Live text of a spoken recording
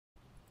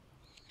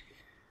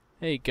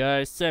Hey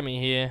guys, Sammy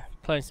here,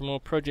 playing some more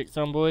Project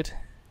Zomboid.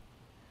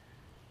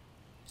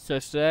 So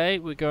today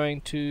we're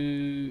going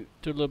to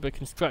do a little bit of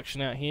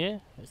construction out here.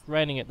 It's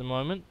raining at the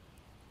moment,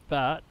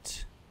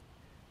 but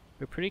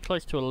we're pretty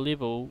close to a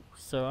level,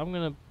 so I'm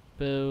going to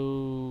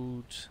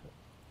build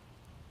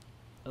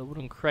a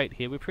wooden crate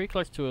here. We're pretty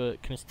close to a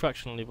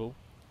construction level,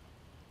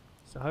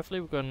 so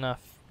hopefully we've got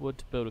enough wood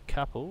to build a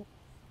couple.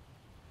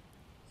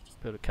 Just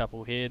build a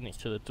couple here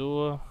next to the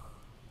door,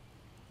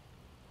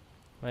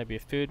 maybe a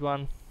third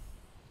one.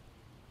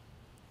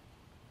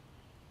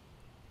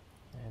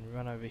 And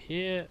run over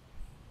here.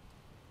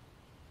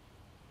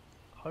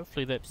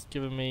 Hopefully that's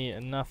given me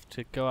enough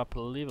to go up a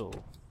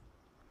level.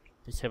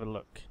 Let's have a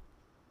look.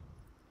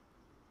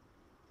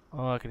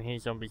 Oh, I can hear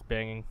zombies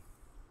banging.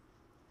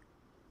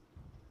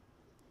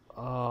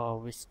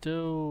 Oh, we're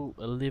still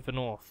 11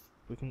 off.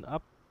 We can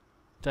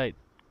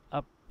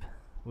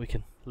we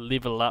can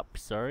level up,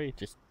 sorry,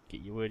 just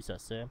get your words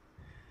out, Sam.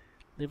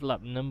 Level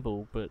up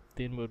nimble, but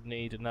then we'll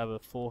need another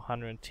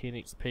 410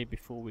 XP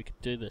before we could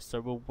do this.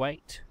 So we'll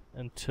wait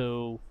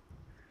until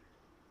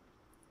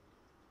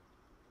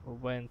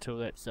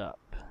that's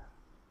up,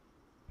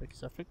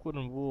 because I think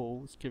wooden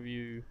walls give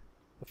you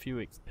a few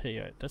XP.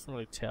 It doesn't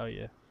really tell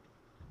you.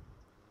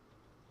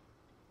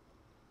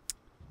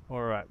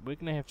 Alright, we're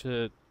gonna have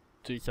to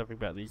do something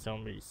about these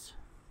zombies.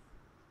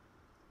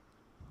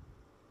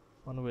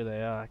 Wonder where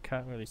they are. I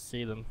can't really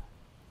see them,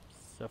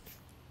 so I've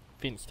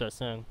fenced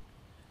us in.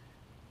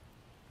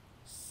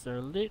 So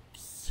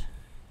let's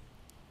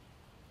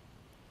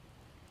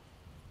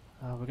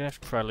we're gonna have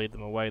to try to lead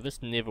them away.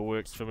 This never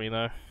works for me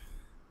though.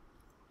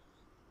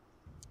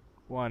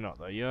 Why not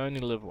though? You only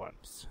live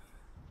once.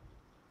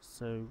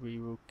 So we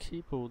will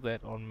keep all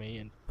that on me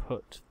and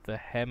put the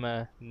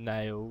hammer,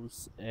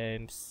 nails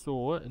and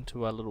saw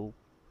into our little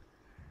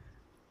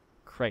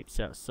crates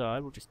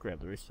outside. We'll just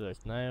grab the rest of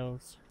those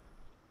nails.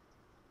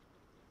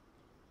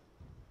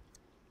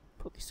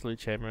 Put the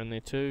sledgehammer in there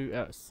too,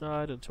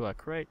 outside into our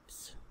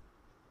crates.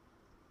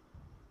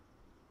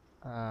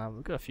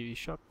 We've got a few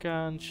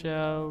shotgun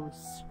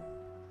shells.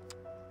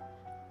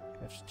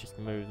 Have to just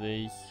move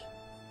these,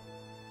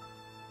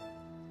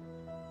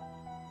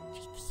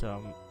 just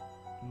so I'm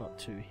not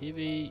too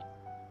heavy.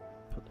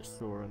 Put the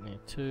saw in there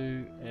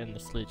too, and the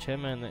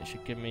sledgehammer, and that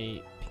should give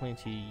me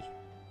plenty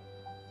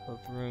of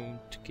room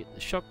to get the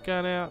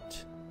shotgun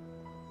out.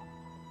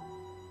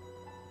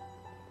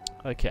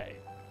 Okay.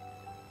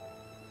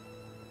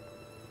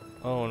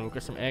 Oh, and we've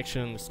got some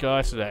action in the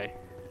sky today.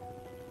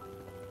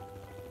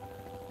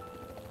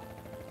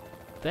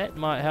 That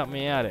might help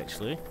me out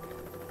actually.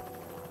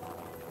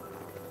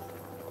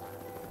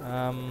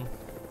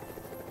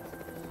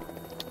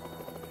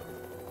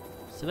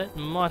 So that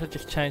might have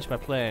just changed my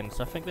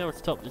plans. I think that would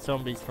stop the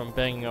zombies from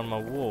banging on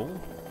my wall.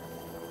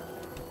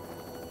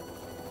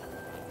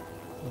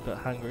 I'm a bit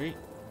hungry,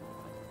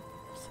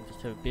 so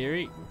just have a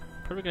berry.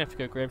 Probably gonna have to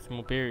go grab some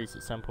more berries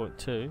at some point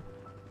too.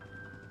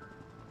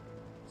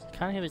 So I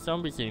can't hear the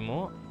zombies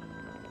anymore.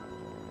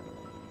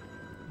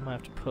 I might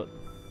have to put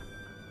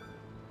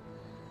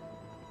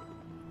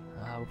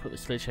we'll put the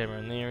sledgehammer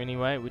in there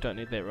anyway, we don't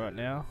need that right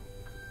now.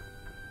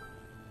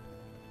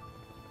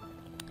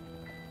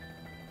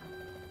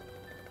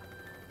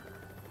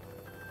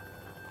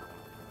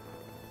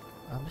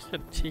 I'm just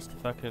going to test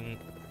if I can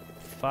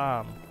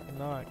farm.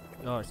 No,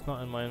 it's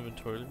not in my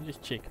inventory. Let me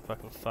just check if I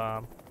can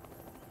farm.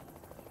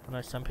 I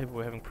know some people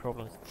were having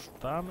problems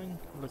farming.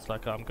 Looks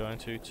like I'm going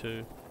to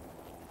too.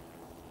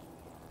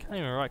 Can't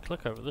even right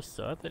click over this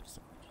side. That's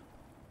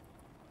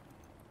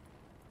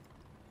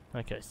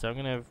okay, so I'm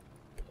going to have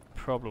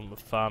problem with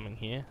farming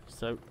here,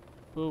 so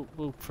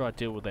we'll try to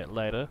deal with that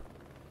later.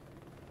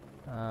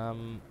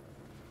 Okay,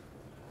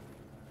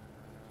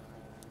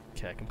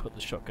 I can put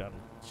the shotgun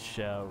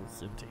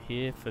shells into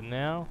here for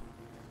now,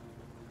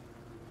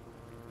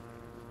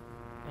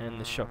 and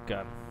the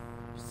shotgun.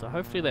 So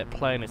hopefully that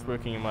plan is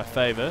working in my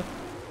favour,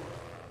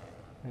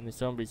 and the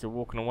zombies are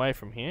walking away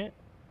from here.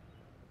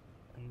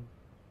 And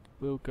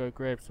we'll go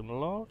grab some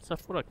logs. I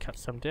thought I'd cut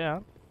some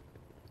down.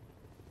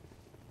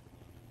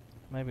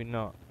 Maybe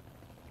not.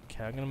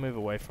 Okay, I'm going to move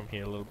away from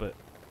here a little bit,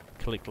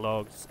 collect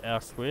logs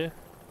elsewhere.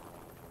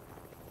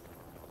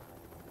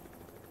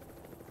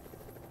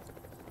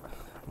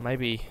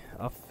 Maybe,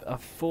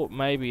 I've thought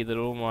maybe that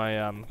all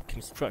my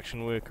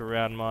construction work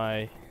around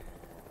my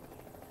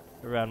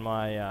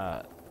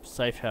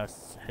safe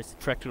house has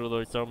attracted all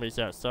those zombies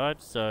outside,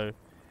 so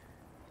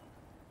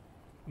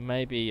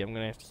maybe I'm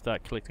going to have to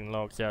start collecting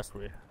logs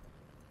elsewhere.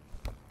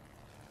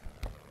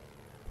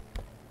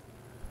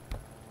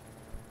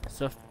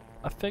 So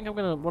I think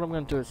what I'm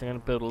going to do is I'm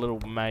going to build a little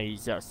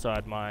maze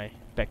outside my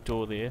back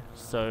door there,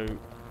 so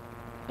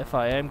if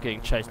I am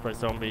getting chased by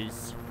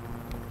zombies,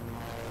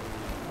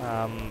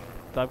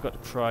 they've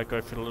got to try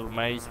go through the little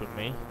maze with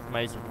me,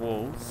 maze of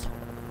walls.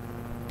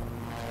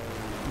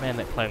 Man,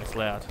 that plane is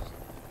loud.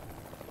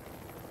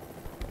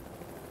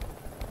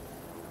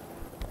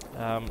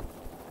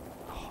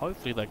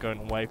 Hopefully they're going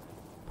away,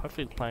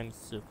 hopefully the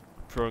plane's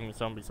drawing the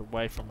zombies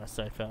away from my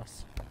safe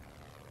house.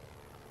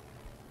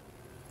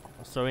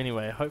 So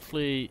anyway,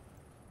 hopefully...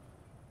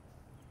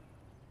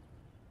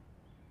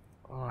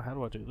 Oh, how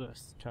do I do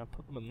this? Can I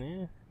put them in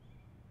there?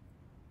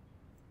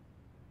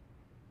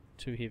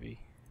 Too heavy.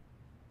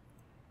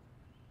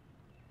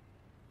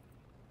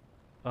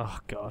 Oh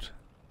god.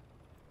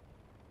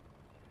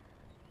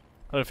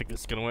 I don't think this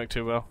is going to work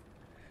too well.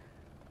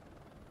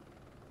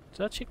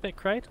 Did I check that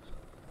crate?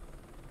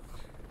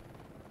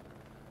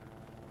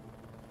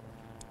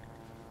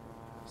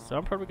 So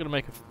I'm probably going to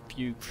make a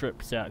few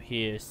trips out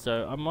here,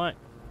 so I might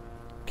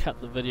cut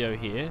the video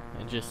here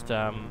and just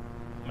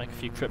make a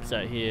few trips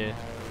out here,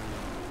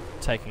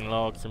 taking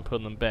logs and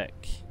putting them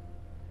back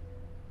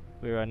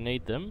where I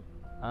need them.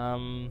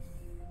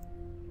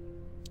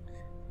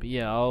 But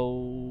yeah,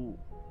 I'll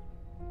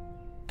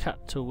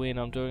cut to when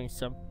I'm doing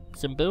some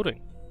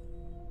building.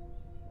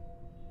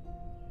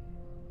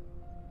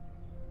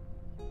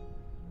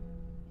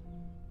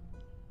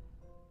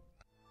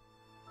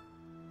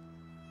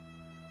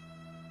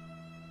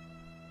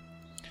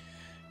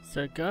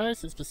 So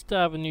guys, it's the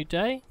start of a new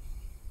day.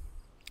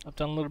 I've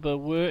done a little bit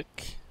of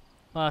work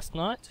last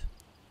night.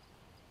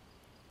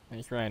 And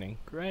it's raining.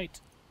 Great.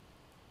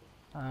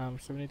 So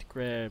we need to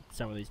grab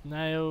some of these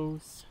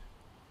nails.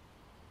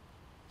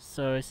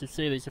 So as you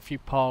see, there's a few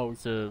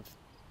piles of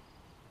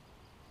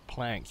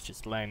planks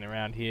just laying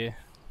around here.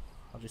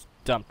 I've just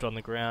dumped on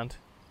the ground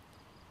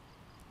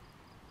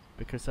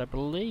because I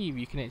believe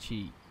you can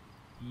actually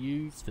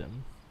use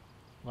them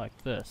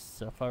like this.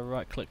 So if I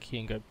right click here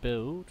and go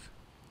build,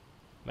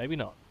 maybe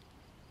not.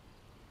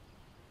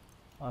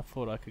 I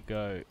thought I could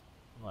go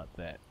like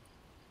that.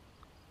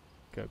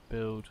 Go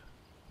build.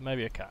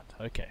 Maybe I can't.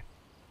 Okay.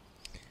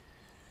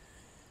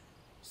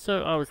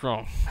 So I was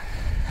wrong.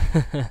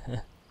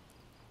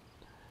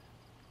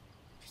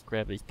 Just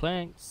grab these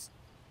planks.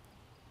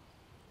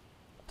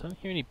 Don't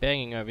hear any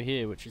banging over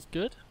here, which is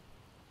good.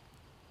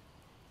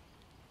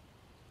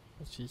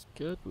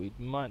 We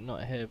might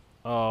not have...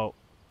 Oh.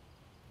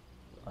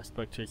 I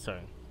spoke too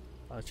soon.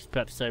 I was just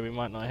about to say we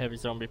might not have a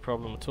zombie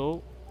problem at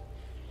all.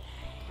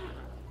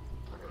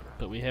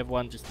 But we have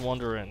one just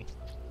wandering.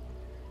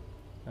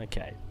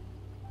 Okay.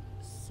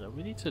 So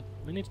we need to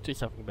do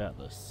something about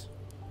this.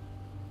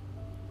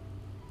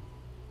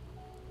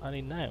 I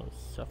need nails,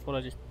 so I thought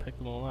I'd just pick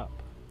them all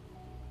up.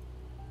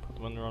 Put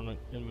them in their own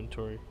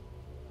inventory.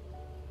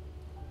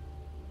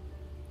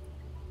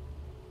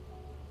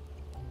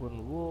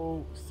 Wooden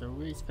wall, so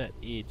where's that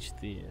edge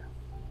there?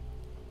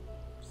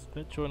 Does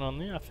that join on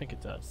there? I think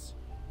it does.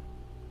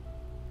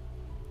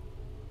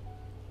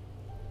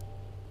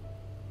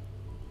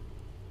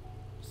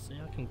 See,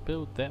 I can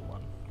build that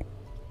one.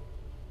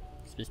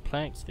 So there's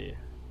planks there.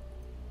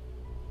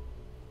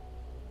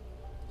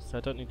 So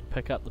I don't need to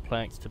pick up the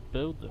planks to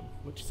build them,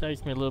 which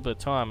saves me a little bit of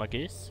time, I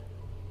guess.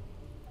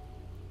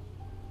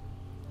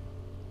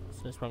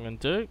 So that's what I'm going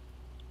to do.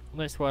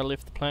 That's why I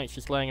left the planks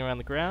just laying around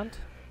the ground.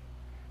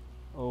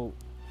 Oh,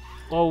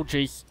 oh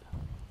jeez.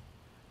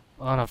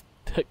 Oh, and I've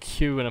hit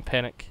Q in a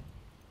panic.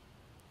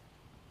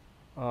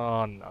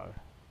 Oh no.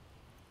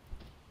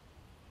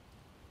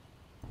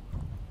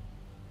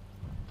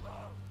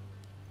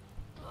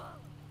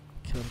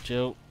 Kill him,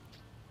 Jill.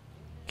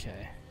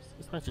 Okay.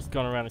 This one's just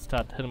gone around and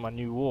started hitting my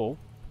new wall.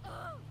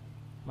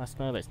 Must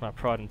know that's my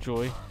pride and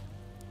joy.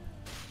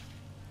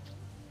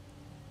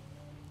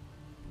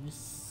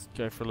 Let's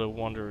go for a little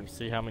wander and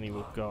see how many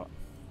we've got.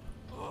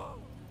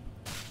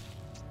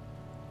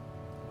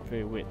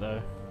 Very wet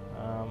though.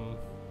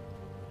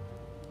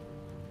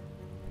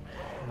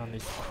 And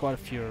there's quite a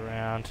few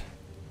around.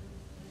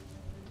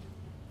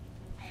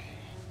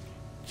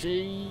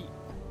 Gee.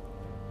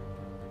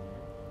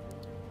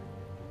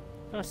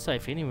 Not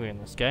safe anywhere in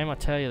this game, I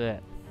tell you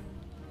that.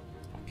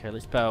 Okay,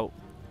 let's bow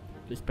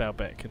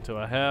back into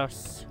our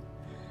house.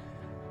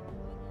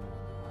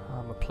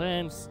 My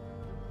plans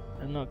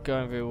are not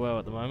going very well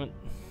at the moment.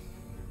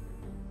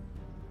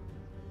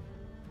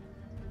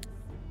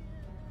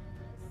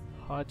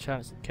 High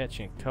chance of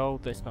catching a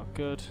cold, that's not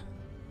good.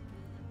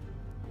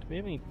 Do we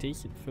have any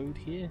decent food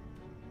here?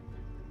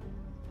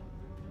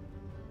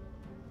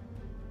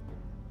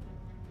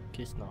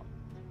 Guess not.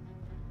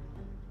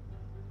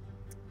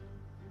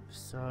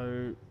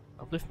 So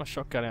I've left my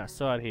shotgun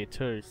outside here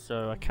too,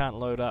 so I can't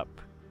load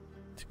up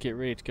to get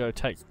ready to go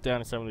take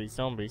down some of these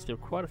zombies. There are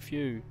quite a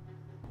few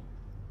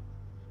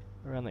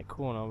around that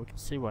corner. We can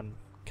see one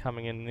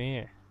coming in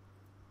there.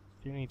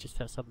 Is there any just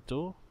outside the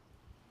door?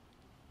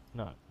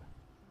 No.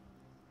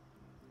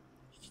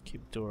 Just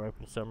keep the door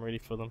open so I'm ready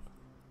for them.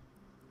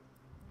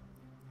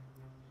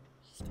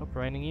 Stop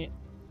raining yet?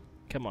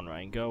 Come on,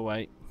 rain, go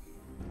away.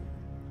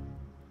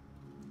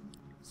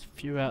 There's a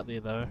few out there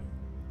though.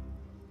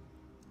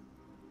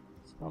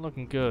 It's not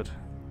looking good.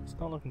 It's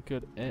not looking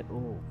good at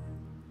all.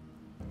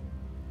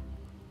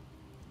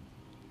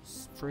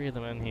 There's 3 of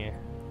them in here.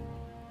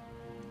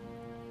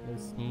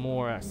 There's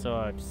more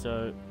outside,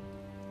 so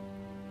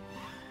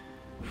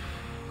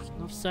it's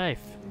not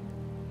safe.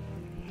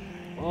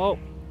 Oh!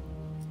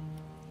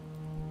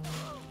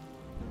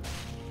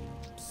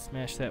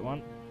 Smash that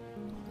one.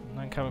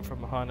 None coming from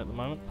behind at the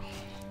moment.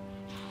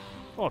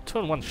 Oh, 2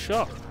 in one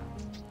shot.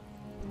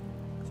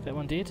 Is that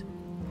one dead?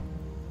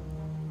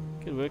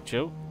 Good work,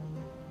 Jill.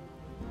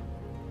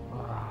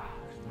 Ah,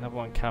 another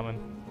one coming.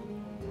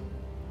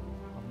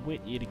 I'm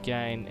wet yet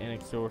again and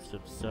exhausted,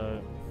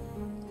 so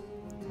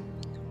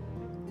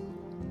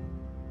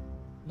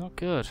not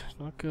good,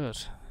 not good.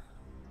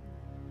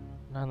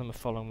 None of them are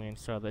following me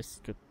inside. That's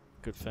a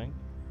good thing.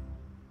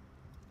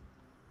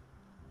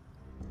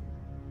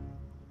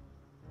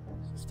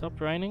 Stop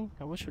raining?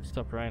 I wish it would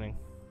stop raining.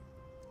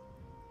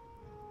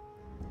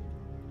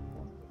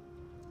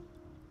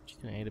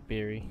 Just gonna eat a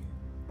berry.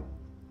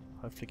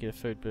 Hopefully get a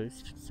food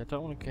boost, because I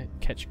don't want to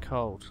catch a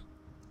cold.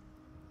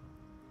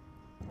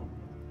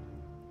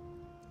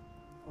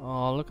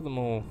 Oh, look at them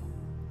all.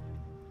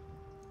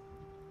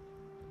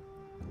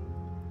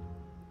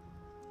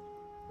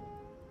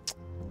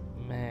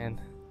 Man.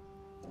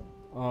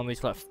 Oh,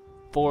 there's like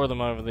 4 of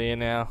them over there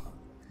now.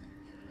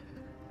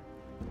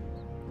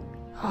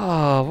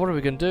 Oh, what are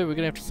we going to do? We're going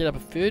to have to set up a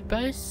food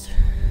base?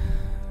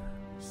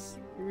 It's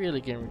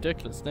really getting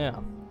ridiculous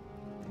now.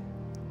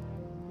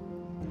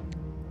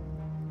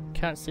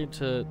 Can't seem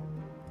to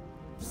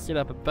set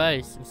up a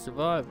base and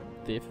survive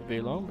there for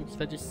very long because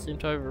they just seem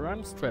to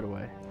overrun straight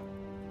away.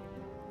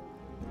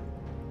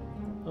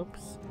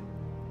 Oops.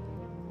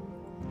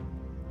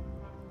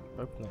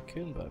 Open that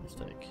curtain by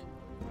mistake.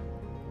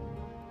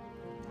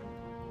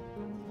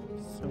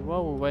 So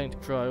while we're waiting to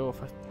dry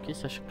off, I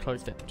guess I should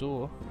close that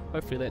door.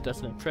 Hopefully that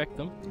doesn't attract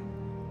them.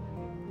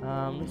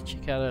 Let's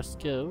check out our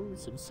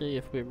skills and see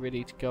if we're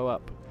ready to go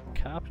up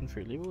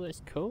carpentry level.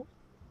 That's cool.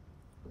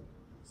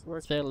 So what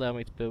does that allow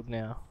me to build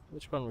now?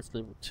 Which one was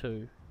level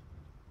 2?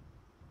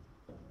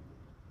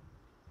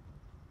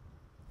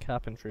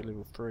 Carpentry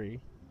level 3.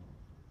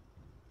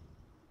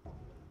 I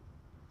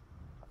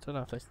don't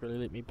know if that's really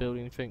let me build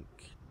anything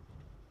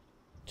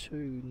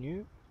too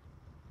new.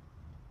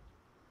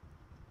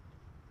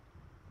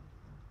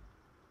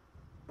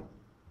 I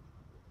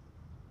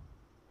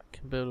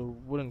can build a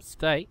wooden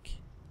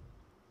stake.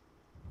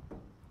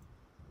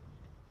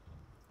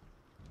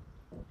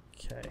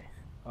 Okay.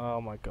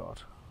 Oh my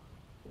god.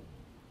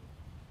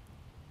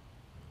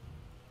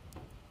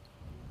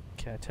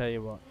 Okay, I tell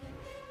you what.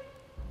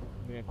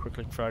 I'm gonna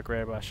quickly try to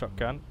grab our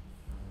shotgun.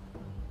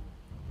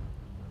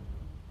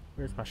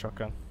 Where's my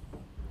shotgun?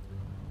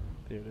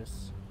 There it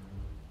is.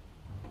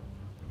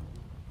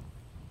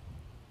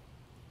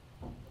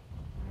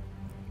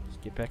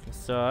 Just get back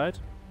inside.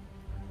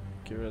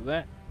 Get rid of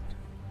that.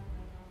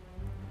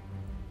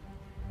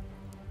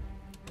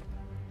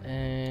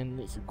 And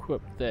let's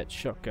equip that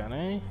shotgun,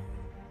 eh?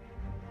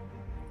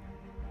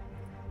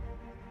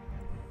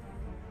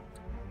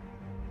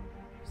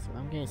 So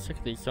I'm getting sick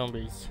of these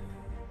zombies.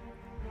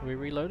 Are we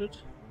reloaded?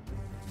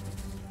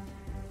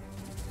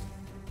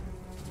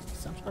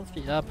 Sometimes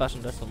the R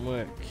button doesn't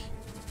work.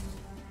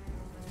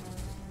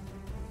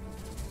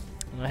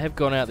 And I have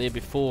gone out there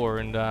before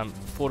and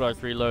thought I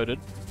was reloaded,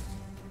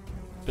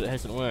 but it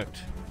hasn't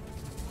worked.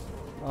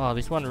 Oh,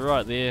 there's one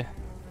right there.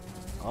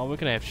 Oh, we're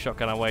gonna have to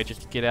shotgun our way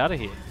just to get out of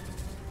here.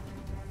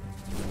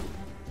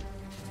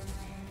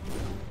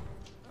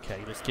 Okay,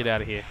 let's get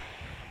out of here.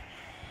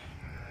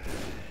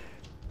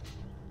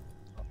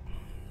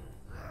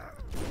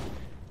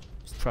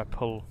 Let's try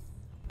pull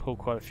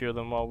quite a few of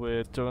them while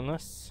we're doing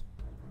this.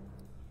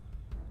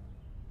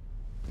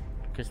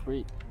 Because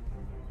we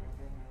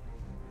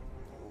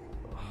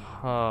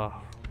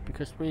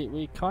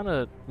kind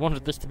of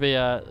wanted this to be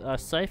our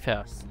safe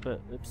house,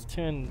 but it's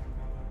turned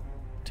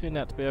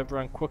out to be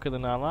overrun quicker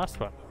than our last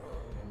one.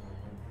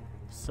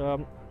 So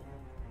I'm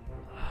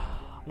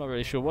not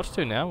really sure what to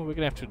do now. We're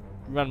gonna have to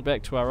run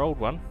back to our old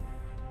one.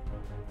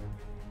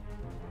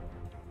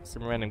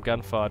 Some random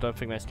gunfire. I don't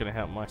think that's gonna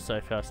help my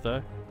safe house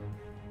though.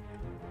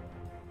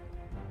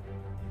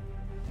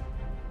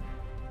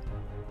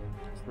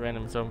 Just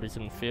random zombies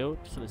in the field.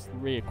 So let's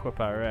re-equip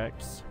our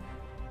axe,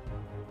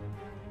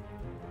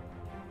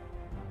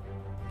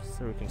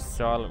 so we can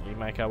silently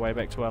make our way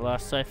back to our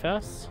last safe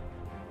house.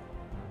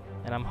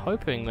 And I'm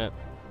hoping that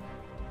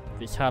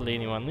there's hardly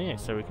anyone there,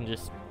 so we can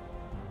just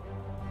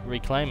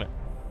reclaim it.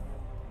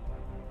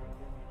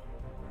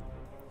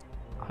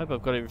 I hope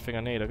I've got everything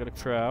I need. I've got a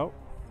trowel,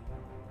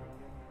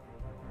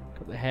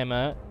 got the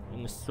hammer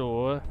and the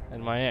saw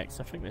and my axe.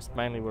 I think that's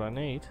mainly what I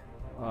need.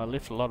 I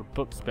left a lot of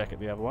books back at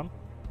the other one.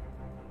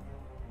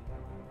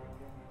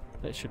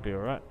 That should be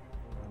alright.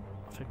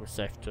 I think we're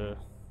safe to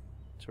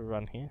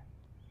run here.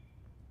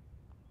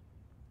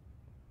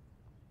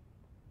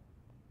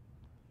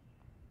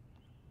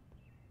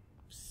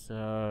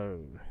 So,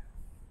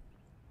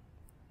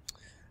 I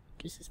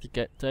guess as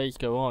the days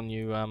go on,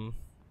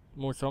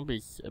 more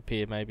zombies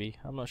appear. Maybe,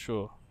 I'm not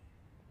sure.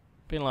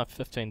 Been like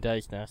 15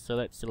 days now, so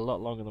that's a lot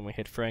longer than we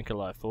had Frank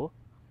alive for.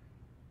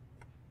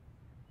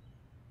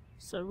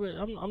 So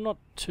I'm not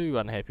too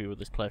unhappy with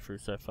this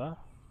playthrough so far.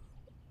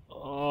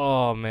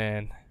 Oh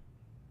man!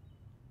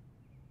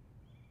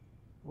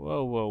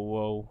 Whoa, whoa,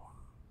 whoa!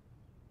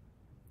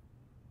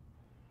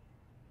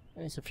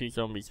 There's a few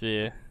zombies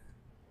there.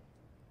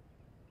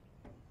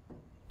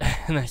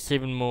 And there's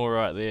even more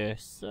right there.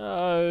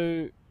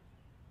 So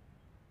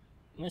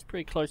And that's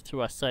pretty close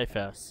to our safe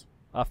house.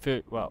 Our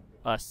first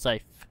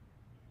safe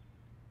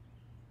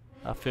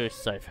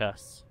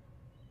house.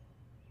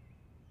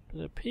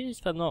 But it appears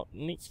they're not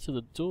next to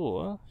the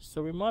door,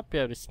 so we might be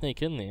able to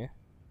sneak in there.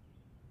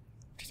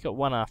 Just got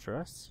one after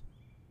us.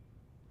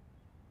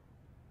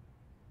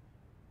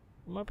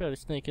 We might be able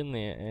to sneak in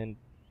there and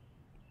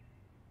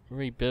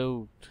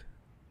rebuild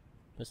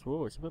this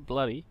wall. It's a bit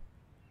bloody.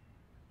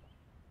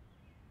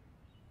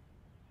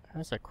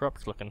 How's our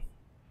crops looking?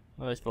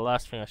 Well, that's the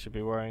last thing I should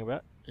be worrying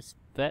about. Is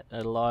that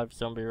a live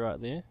zombie right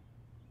there?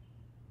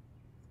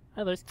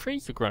 Oh, those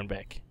trees have grown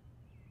back.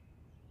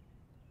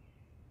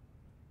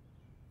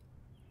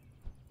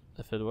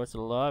 If it was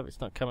alive,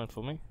 it's not coming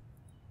for me.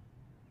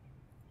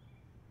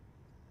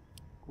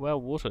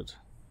 Well watered.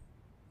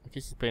 I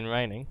guess it's been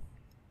raining.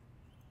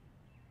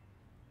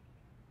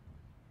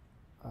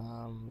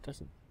 It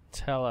doesn't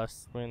tell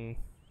us when.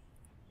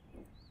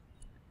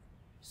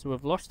 So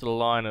we've lost a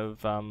line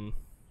of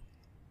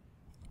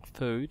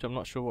food. I'm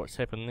not sure what's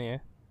happened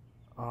there.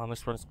 Oh,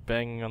 this one's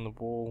banging on the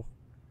wall.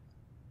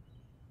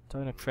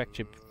 Don't attract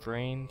your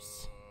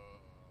friends.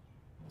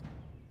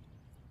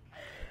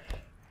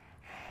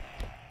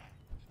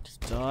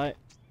 Just die.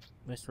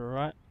 That's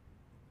alright.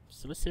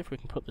 So let's see if we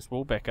can put this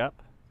wall back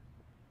up.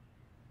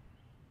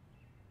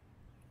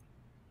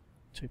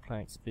 2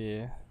 planks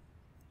there.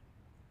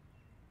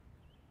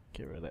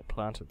 Get rid of that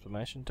plant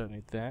information, don't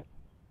need that.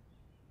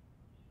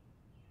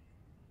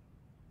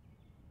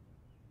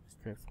 Let's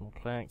grab some more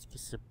planks.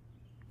 This is a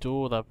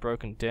door they've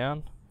broken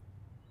down.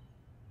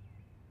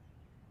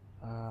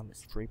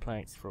 It's 3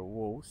 planks for a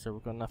wall, so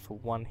we've got enough for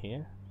 1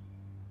 here.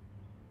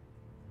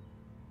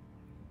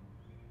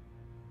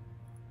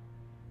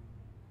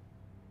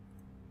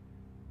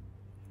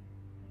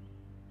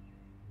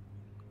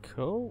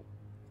 Cool.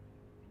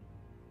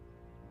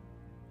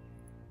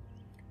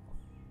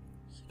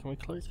 So can we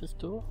close this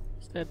door?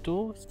 Is that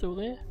door still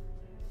there?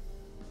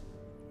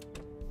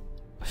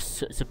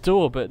 It's a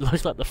door, but it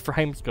looks like the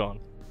frame's gone.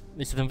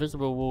 There's an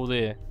invisible wall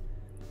there.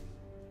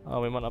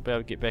 Oh, we might not be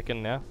able to get back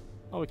in now.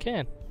 Oh, we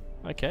can.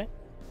 Okay.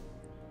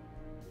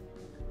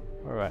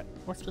 Alright,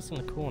 what's this in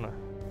the corner?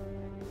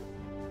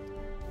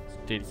 It's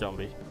a dead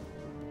zombie.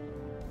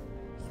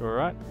 It's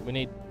alright. We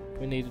need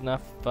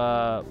enough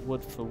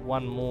wood for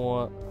 1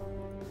 more.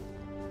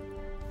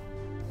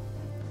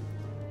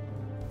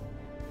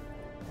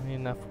 We need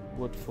enough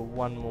wood for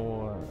 1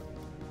 more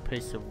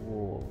piece of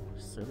wall.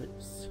 So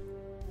let's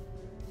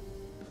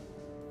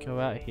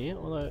go out here.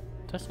 Although it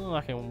doesn't look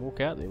like I can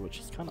walk out there, which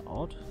is kind of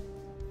odd.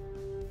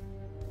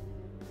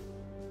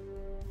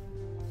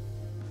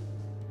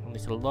 And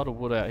there's a lot of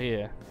wood out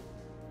here.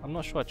 I'm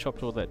not sure I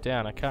chopped all that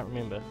down. I can't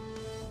remember.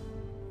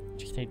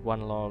 Just need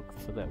 1 log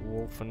for that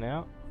wall for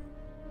now.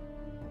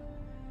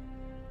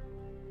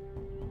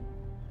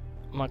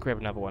 Might grab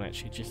another one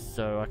actually, just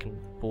so I can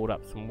board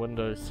up some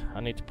windows. I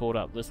need to board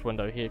up this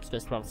window here because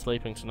that's where I'm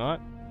sleeping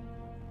tonight.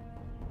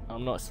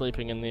 I'm not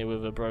sleeping in there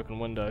with a broken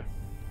window.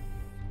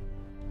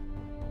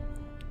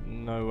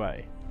 No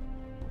way.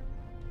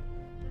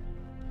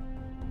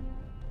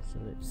 So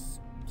let's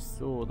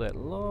saw that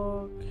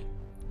log.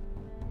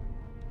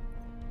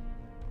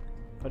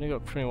 I've only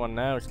got 21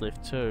 nails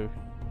left too.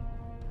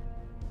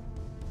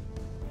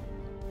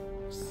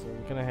 So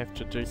we're going to have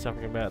to do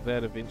something about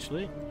that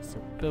eventually. So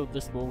build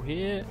this wall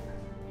here.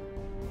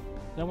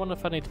 I wonder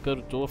if I need to build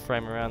a door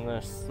frame around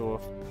this, or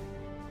if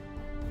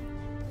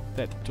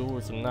that door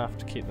is enough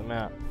to keep them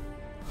out.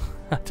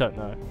 I don't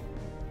know.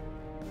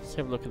 Let's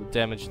have a look at the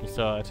damage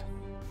inside.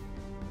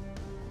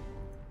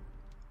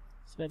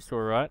 So that's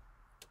alright.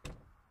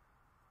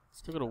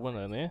 Still got a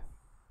window there.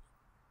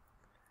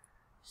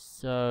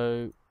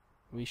 So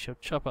we shall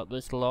chop up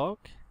this log.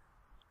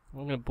 I'm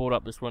going to board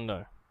up this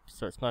window,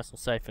 so it's nice and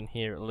safe in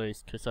here at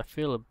least, because I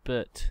feel a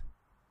bit...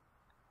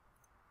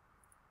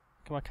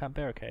 Come on, I can't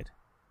barricade.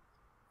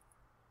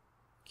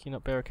 Can you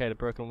not barricade a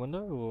broken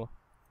window, or...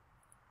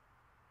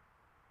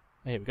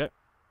 Oh, here we go.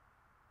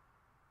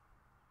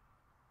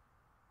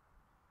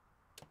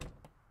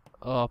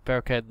 Oh,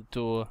 barricade the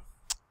door.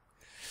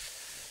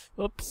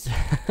 Oops.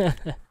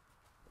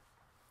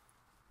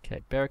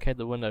 Okay, barricade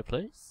the window,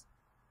 please.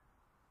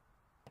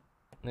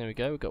 There we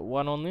go, we've got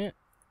 1 on there.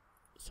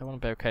 So I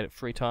want to barricade it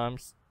 3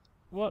 times.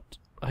 What?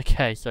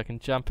 Okay, so I can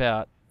jump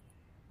out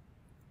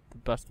the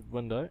busted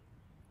window.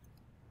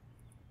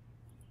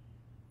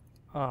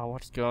 Oh,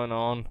 what's going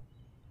on?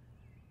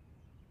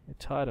 You're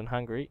tired and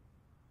hungry.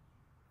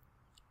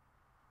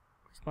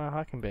 Where's my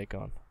hiking bag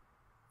gone?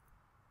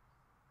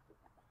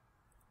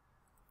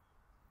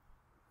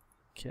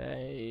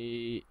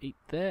 Okay, eat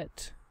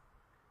that.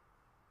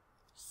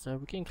 So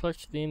we're getting close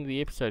to the end of the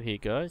episode here,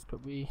 guys,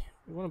 but we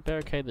want to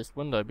barricade this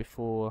window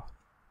before...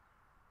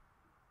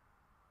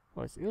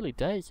 Well, it's early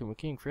days and we're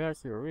getting 3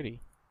 hours there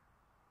already.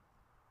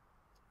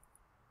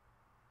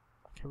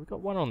 Okay, we've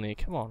got 1 on there,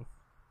 come on.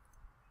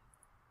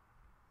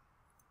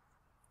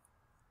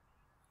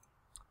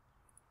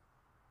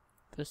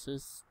 This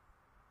is...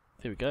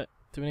 There we go.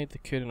 Do we need the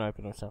curtain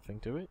open or something,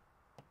 do we?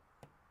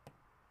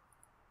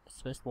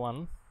 So that's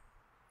 1.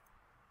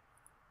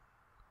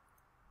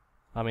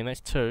 I mean,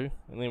 that's 2,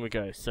 and then we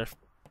go. So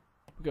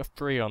we've got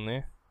 3 on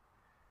there.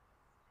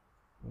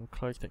 We'll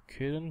close that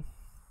curtain.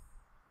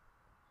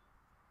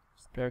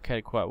 It's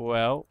barricaded quite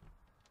well.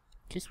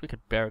 Guess we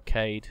could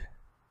barricade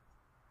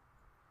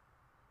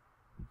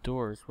the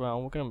door as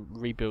well. We're going to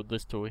rebuild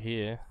this door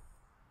here.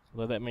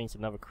 Although that means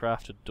another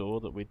crafted door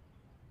that we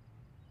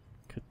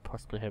could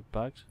possibly have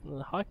bugged.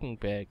 The hiking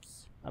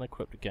bags,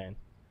 unequipped again.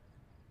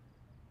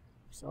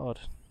 It's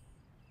odd.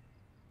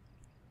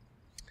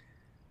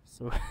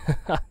 So,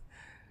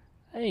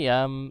 hey,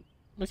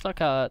 looks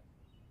like our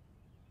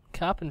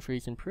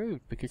carpentry's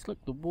improved, because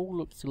look, the wall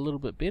looks a little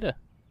bit better.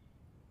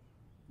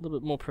 A little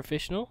bit more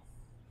professional.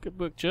 Good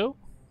work, Jill.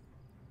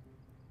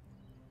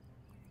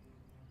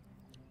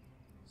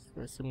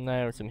 Throw some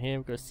nails in here.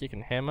 We've got a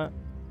second hammer.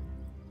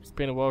 It's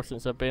been a while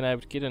since I've been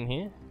able to get in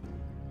here.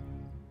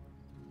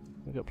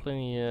 We've got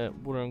plenty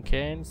of water in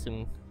cans,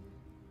 and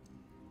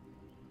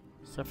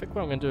so I think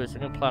what I'm going to do is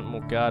I'm going to plant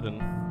more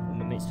garden in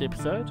the next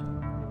episode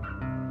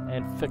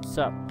and fix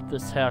up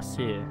this house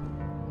here.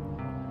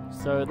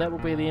 So that will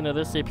be the end of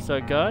this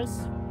episode,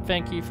 guys.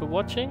 Thank you for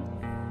watching,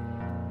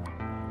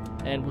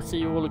 and we'll see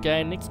you all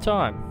again next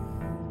time.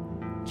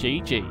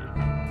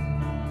 GG.